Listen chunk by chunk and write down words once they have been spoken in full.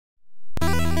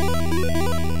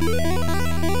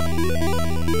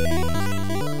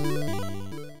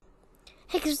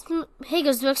Hey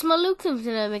guys, back to my LukeTube.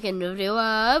 Today I'm making a video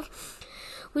of...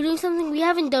 We're doing something we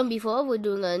haven't done before. We're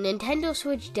doing a Nintendo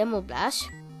Switch demo blast.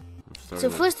 So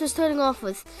first we're starting off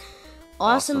with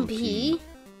Awesome P.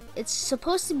 It's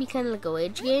supposed to be kind of like a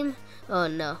rage game. Oh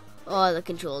no. Oh, the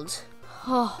controls.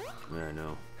 Oh. Yeah, I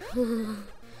know.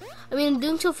 I mean, I'm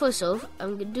doing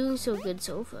so good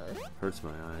so far. Hurts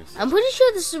my eyes. I'm pretty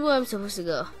sure this is where I'm supposed to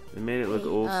go. They made it look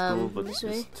old school, but this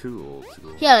it's way? too old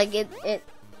school. Yeah, like it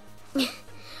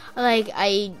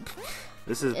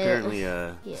This is apparently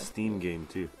a Steam game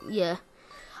too. Yeah.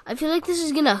 I feel like this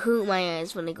is gonna hurt my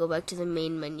eyes when I go back to the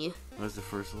main menu. What's the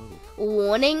first level?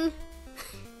 Warning.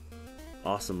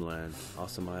 Awesome Land.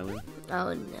 Awesome Island.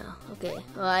 Oh no. Okay.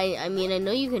 Well, I mean, I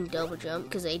know you can double jump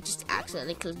because I just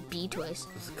accidentally clicked B twice.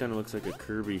 This kind of looks like a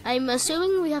Kirby. I'm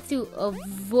assuming we have to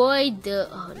avoid the...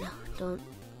 Oh no, don't...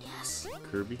 Yes.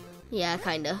 Kirby? Yeah,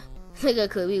 kinda. Like a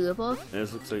Kirby ripoff.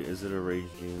 This looks like... Is it a rage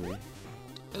game, eh?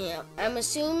 Yeah. I'm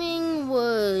assuming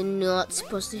we're not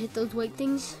supposed to hit those white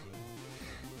things.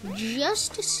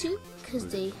 Just to see, because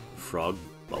they... Frog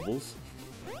bubbles?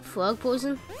 Frog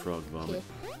poison? Frog vomit.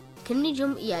 Okay. Can you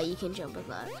jump? Yeah, you can jump with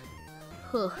that.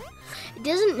 Huh. It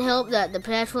doesn't help that the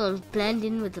platforms blend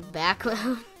in with the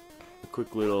background. A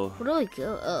quick little... Where do I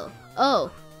go? Oh.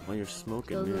 Oh. While you're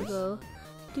smoking, Go, yes. go,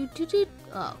 go.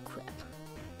 Oh, crap.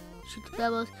 Shoot the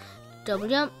pebbles. Double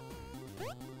jump.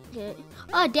 Okay.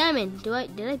 Oh, damn it. Did I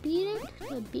beat it?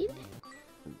 Did I beat it?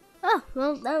 Oh,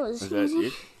 well, that was Is easy. that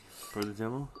it for the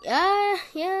demo?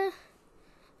 Yeah.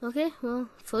 Okay, well,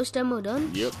 first demo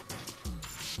done. Yep.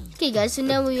 Okay, guys, so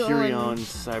now we're Aperion on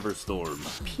Cyberstorm.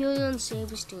 Aperion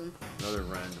Cyberstorm. Another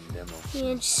random demo.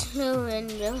 Yeah, just so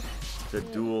random. It's a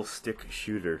dual stick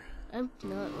shooter. I'm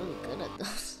not really good at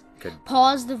those. Kad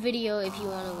Pause the video if you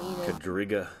want to read it.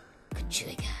 Kadriga.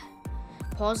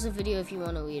 Pause the video if you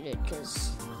want to read it,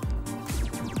 because...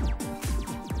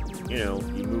 You know,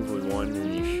 you move with one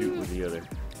and you shoot with the other.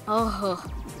 Oh.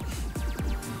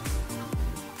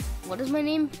 What is my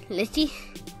name? Liddy?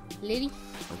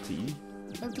 LTE?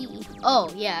 LTE. Oh,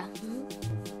 yeah.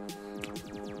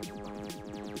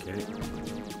 Okay.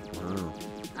 Wow.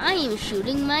 I am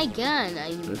shooting my gun.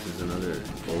 This is another...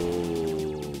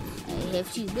 Oh. I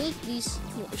have to make these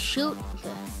shoot.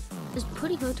 Okay. It's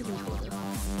pretty hard to control though.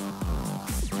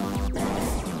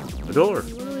 A door!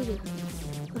 What do I do?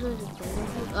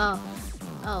 Oh.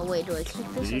 Oh, wait, do I click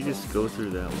this? Did you just go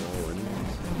through that wall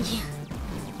anyways?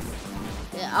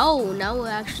 Yeah. Oh, now we're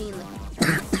actually in the...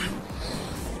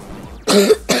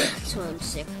 So I'm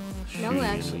sick. Now we're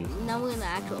in the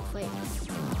actual fight.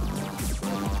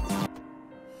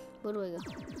 Where do I go?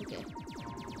 Okay.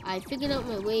 I figured out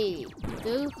my way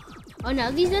through. Oh, now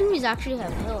these enemies actually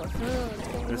have health.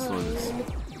 Oh, This one's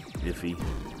iffy.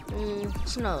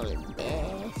 It's not really the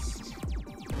best.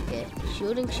 Okay,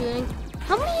 shooting.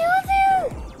 How many are there?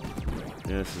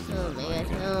 Yeah, this is Oh my god.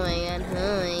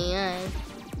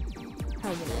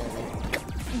 How can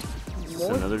Is this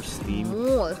another Steam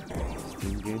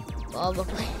game?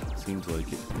 Probably. Seems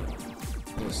like it.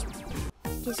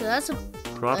 Okay, so that's a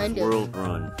Croc World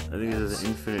Run. I think this is an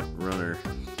infinite runner.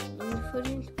 Where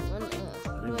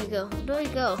do I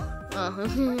go?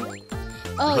 Oh.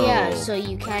 Oh yeah, so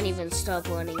you can't even stop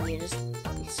running, you just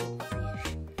be so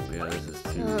fish. Yeah, this is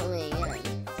too... Oh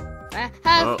my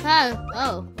god.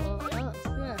 Oh,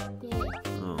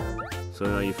 so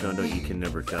now you found out you can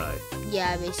never die.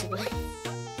 yeah, basically.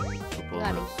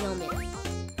 Got a helmet.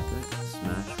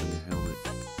 Smash with your helmet.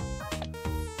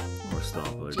 Or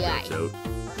stop like Yeah. that's out.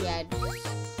 Yeah,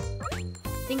 I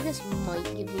think this might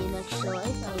give me an extra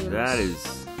life. This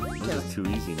is too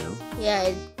easy now.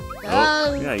 Yeah.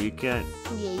 Yeah, you can't.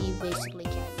 Yeah, you basically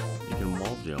can't. You can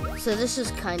wall jump. So this is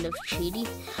kind of cheaty.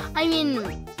 I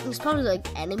mean, it's probably like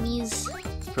enemies.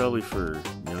 It's probably for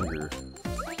younger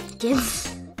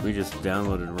kids. We just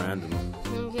downloaded random.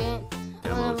 Okay.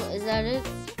 Demos. Is that it?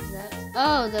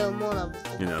 Oh, the more level.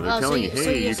 You know, they're telling you,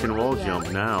 hey, you can wall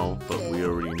jump now, but we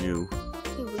already knew.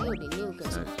 Okay, we already knew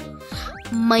because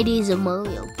my days of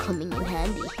Mario coming in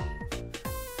handy.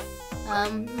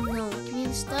 No, give me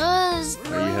the stars.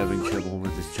 Are you having trouble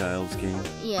with this child's game?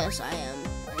 Yes, I am.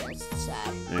 That's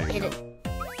sad. There you go.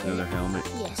 Another helmet.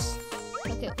 Yes.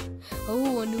 Okay.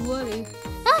 Oh, underwater.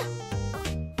 Ah!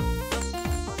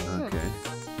 Okay.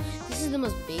 This is the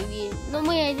most baby. No,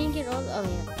 wait, I didn't get all. Oh,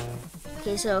 yeah.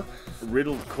 Okay, so.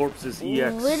 Riddled Corpses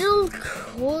EX. Riddled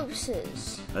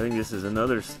Corpses. I think this is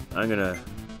another. I'm gonna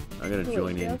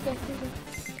join in.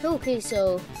 Okay,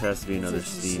 so. This has to be another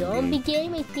Steam zombie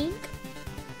game, I think.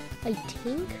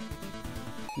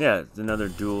 Yeah, it's another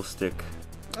dual stick.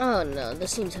 Oh no, this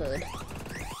seems hard.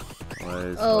 Why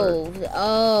is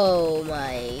Oh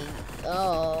my.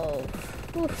 Oh.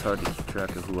 It's hard to keep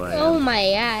track of who I am. Oh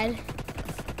my god.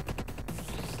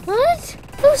 What?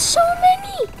 There's so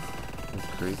many! That's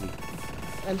crazy.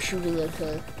 I'm shooting at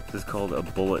her. This is called a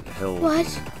bullet hell. What?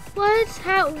 What?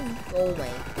 How? Oh my.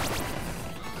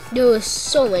 There were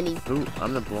so many. Ooh,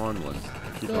 I'm the blonde one.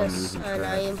 Keep on Yes, losing and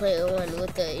track. I am playing one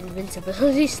with the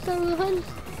invincibility stuff on.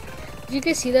 Did you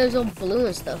guys see that? It was all blue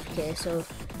and stuff. Okay, so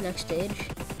next stage,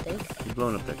 I think. You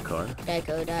blowing up that car? Die,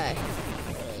 go, die.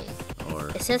 Or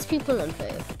It sets people on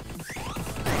fire.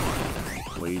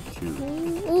 way too.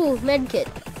 Ooh, medkit.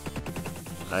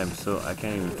 I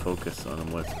can't even focus on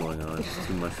what's going on. It's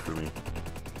too much for me.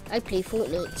 I play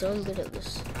Fortnite, so I'm good at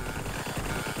this.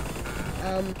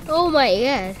 Oh my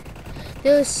god.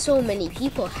 There are so many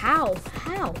people. How?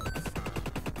 How?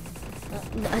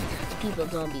 Not people,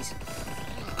 zombies.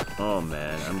 Oh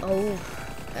man, Oh,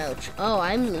 ouch. Oh,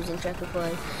 I'm losing track of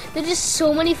one. There's just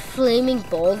so many flaming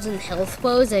balls and health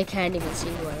bows, I can't even see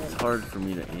who I it's am. hard for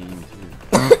me to aim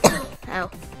too. Ow.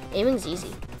 Aiming's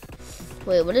easy.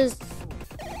 Wait, what is...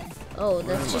 Oh,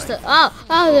 that's just a...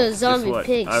 Oh, there's zombie Guess what?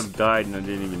 pigs. I've died and I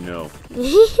didn't even know.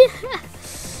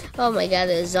 Oh my god,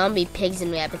 there's zombie pigs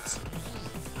and rabbits.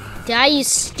 Die, you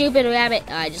stupid rabbit.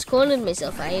 I just cornered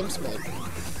myself. I am smart.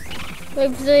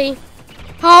 Wave 3.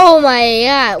 Oh my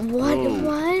god. What? Whoa.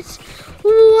 What?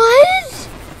 What?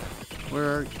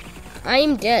 Where are you? I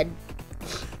am dead.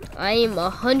 I am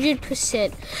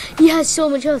 100%. He has so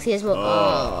much health. He has more.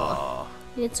 Oh.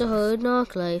 It's a hard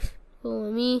knock life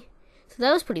for me. So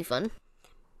that was pretty fun.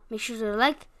 Make sure to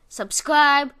like,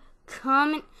 subscribe,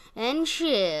 comment, and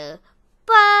share.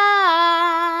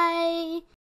 Bye.